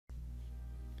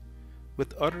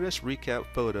With Autodesk ReCap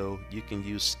Photo, you can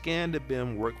use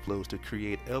Scan-to-bim workflows to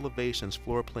create elevations,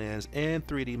 floor plans, and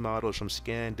 3D models from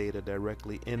scan data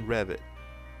directly in Revit.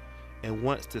 And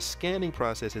once the scanning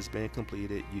process has been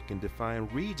completed, you can define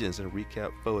regions in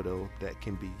ReCap Photo that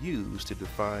can be used to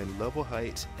define level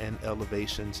heights and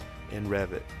elevations in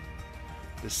Revit.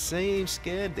 The same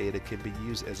scan data can be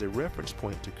used as a reference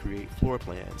point to create floor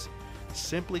plans.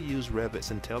 Simply use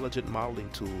Revit's intelligent modeling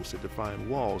tools to define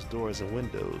walls, doors, and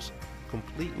windows,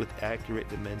 complete with accurate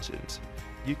dimensions.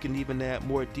 You can even add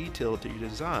more detail to your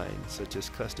design, such as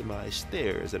customized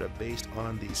stairs that are based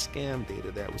on the scan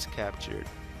data that was captured.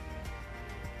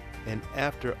 And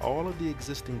after all of the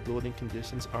existing building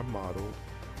conditions are modeled,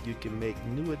 you can make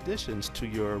new additions to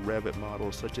your Revit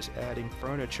model, such as adding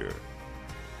furniture.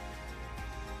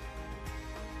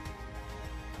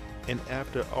 And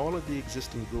after all of the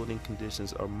existing building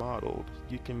conditions are modeled,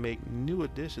 you can make new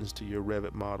additions to your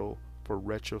Revit model for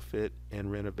retrofit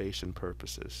and renovation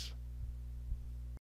purposes.